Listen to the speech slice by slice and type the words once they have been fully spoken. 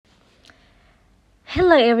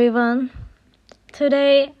Hello everyone.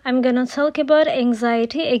 Today I'm gonna talk about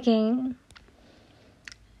anxiety again.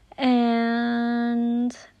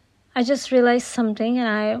 And I just realized something and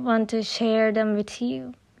I want to share them with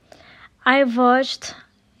you. I watched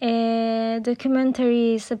a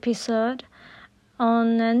documentaries episode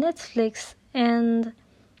on Netflix and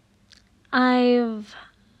I've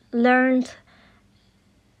learned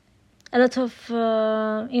a lot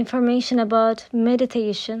of information about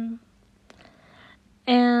meditation.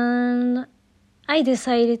 And I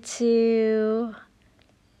decided to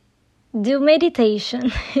do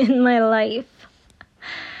meditation in my life.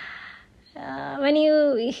 When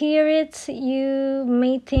you hear it, you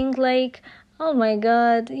may think like, oh my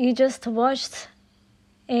god, you just watched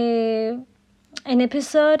an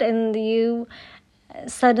episode and you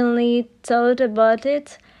suddenly thought about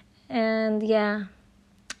it. And yeah,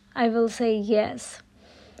 I will say yes.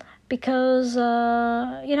 Because,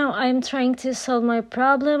 I'm trying to solve my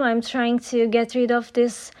problem. I'm trying to get rid of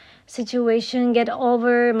this situation, get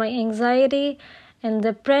over my anxiety and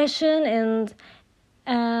depression.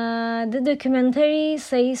 And the documentary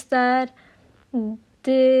says that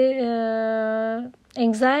the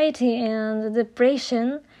anxiety and the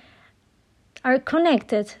depression are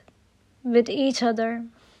connected with each other.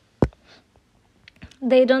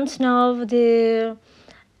 They don't know the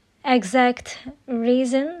exact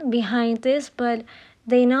reason behind this, but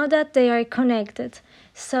they know that they are connected.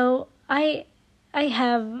 So I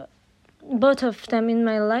have both of them in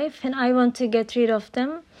my life and I want to get rid of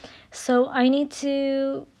them. So I need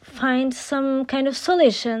to find some kind of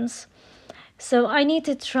solutions. So I need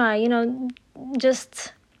to try,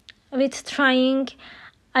 just with trying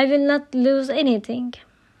I will not lose anything.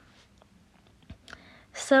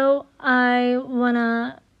 So I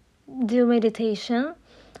wanna do meditation.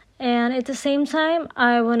 And at the same time,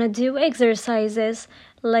 I want to do exercises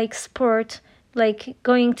like sport, like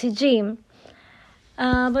going to gym.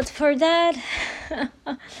 But for that,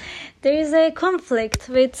 there is a conflict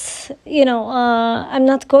with, I'm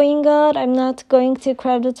not going out, I'm not going to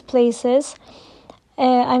crowded places,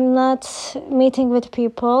 I'm not meeting with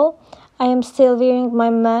people, I am still wearing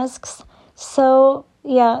my masks. So,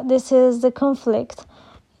 yeah, this is the conflict.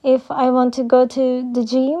 If I want to go to the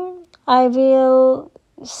gym, I will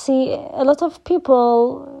see a lot of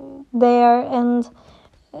people there and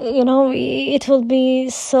it will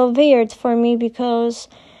be so weird for me because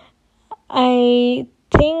I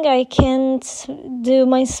think I can't do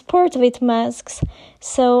my sport with masks,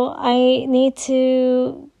 so I need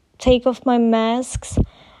to take off my masks,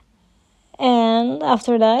 and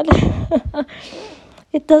after that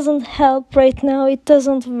it doesn't help right now, it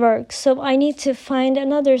doesn't work, so I need to find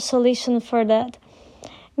another solution for that.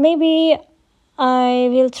 Maybe I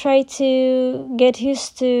will try to get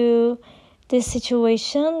used to this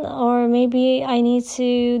situation, or maybe I need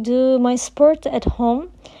to do my sport at home.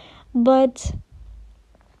 But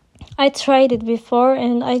I tried it before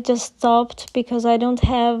and I just stopped because I don't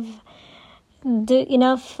have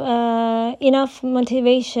enough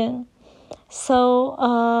motivation. So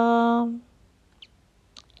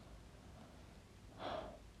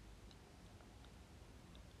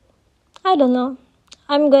I don't know.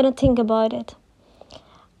 I'm gonna think about it.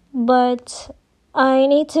 But I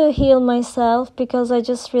need to heal myself because I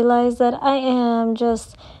just realized that I am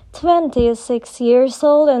just 26 years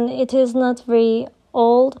old and it is not very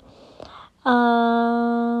old.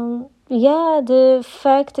 The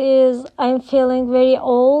fact is I'm feeling very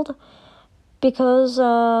old because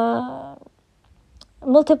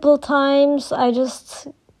multiple times I just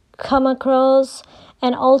come across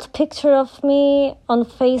an old picture of me on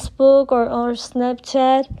Facebook or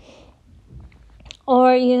Snapchat.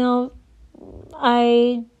 Or,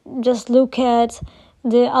 I just look at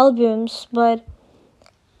the albums, but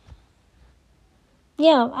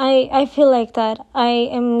yeah, I feel like that. I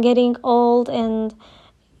am getting old and,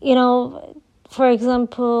 for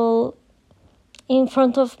example, in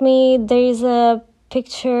front of me, there is a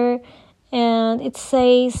picture and it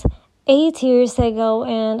says 8 years ago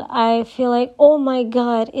and I feel like, oh my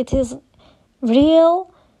God, it is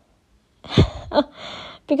real.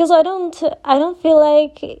 Because I don't feel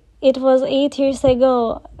like it was 8 years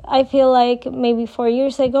ago. I feel like maybe 4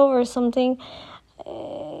 years ago or something.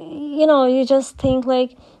 You just think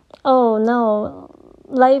like, oh no,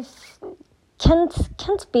 life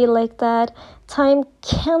can't be like that. Time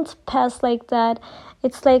can't pass like that.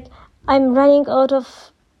 It's like I'm running out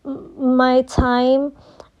of my time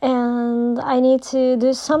and I need to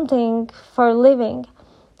do something for living.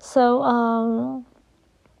 So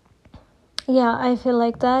yeah, I feel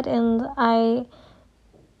like that, and I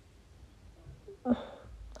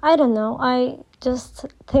don't know, I just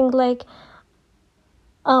think like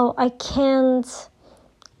oh, I can't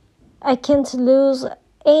lose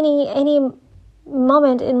any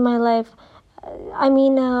moment in my life. I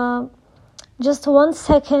mean, just 1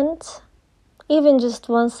 second, even just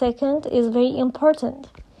 1 second is very important.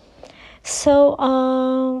 So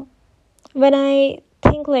when I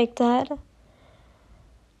think like that,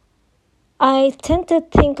 I tend to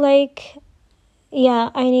think like, yeah,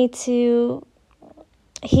 I need to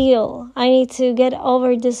heal. I need to get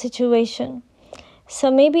over the situation. So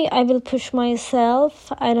maybe I will push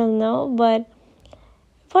myself, I don't know, but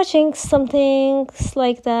watching something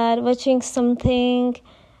like that, watching something,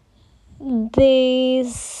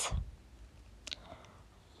 these,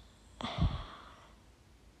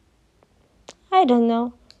 I don't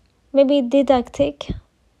know, maybe didactic,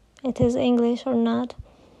 it is English or not.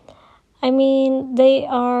 I mean, they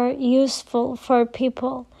are useful for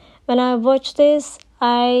people. When I watch this,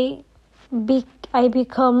 I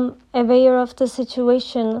become aware of the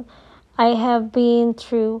situation I have been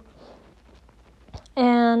through.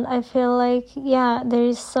 And I feel like, yeah, there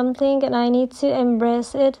is something and I need to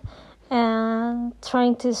embrace it and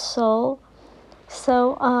trying to solve.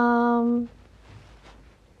 So,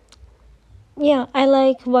 yeah, I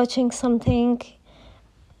like watching something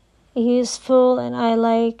useful, and I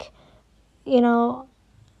like,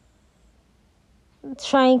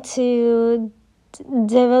 trying to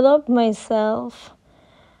develop myself.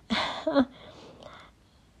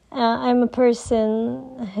 I'm a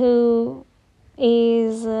person who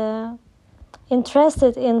is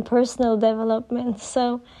interested in personal development.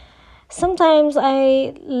 So sometimes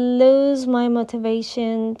I lose my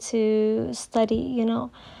motivation to study,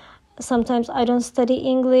 Sometimes I don't study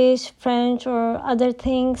English, French, or other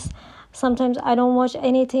things. Sometimes I don't watch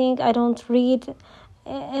anything, I don't read,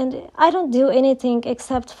 and I don't do anything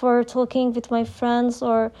except for talking with my friends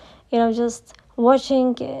or, just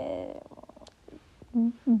watching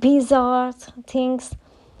bizarre things.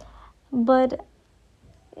 But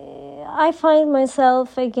I find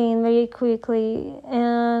myself again very quickly,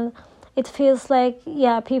 and it feels like,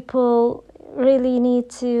 yeah, people really need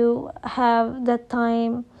to have that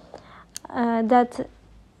time, that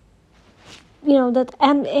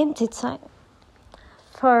empty time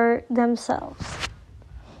for themselves.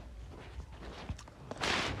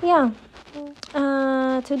 Yeah,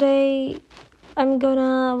 today I'm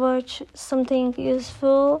gonna watch something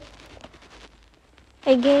useful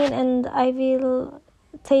again, and I will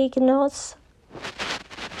take notes,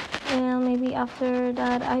 and maybe after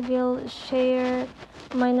that I will share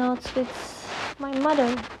my notes with my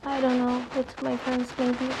mother, I don't know, with my friends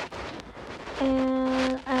maybe.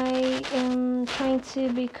 And I am trying to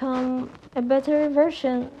become a better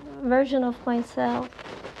version of myself.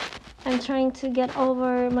 I'm trying to get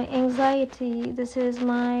over my anxiety. This is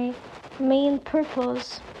my main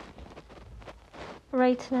purpose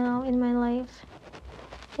right now in my life,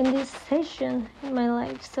 in this session in my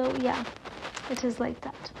life. So yeah, it is like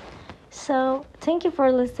that. So thank you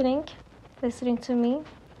for listening to me.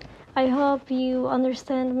 I hope you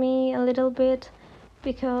understand me a little bit,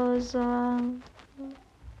 because I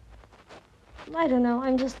don't know,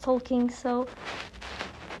 I'm just talking. So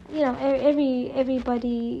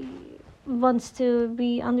everybody wants to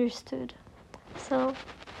be understood. So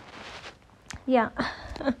yeah.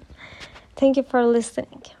 Thank you for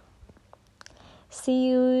listening. See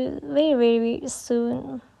you very, very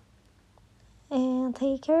soon, and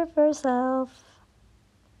take care of yourself.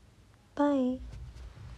 Bye.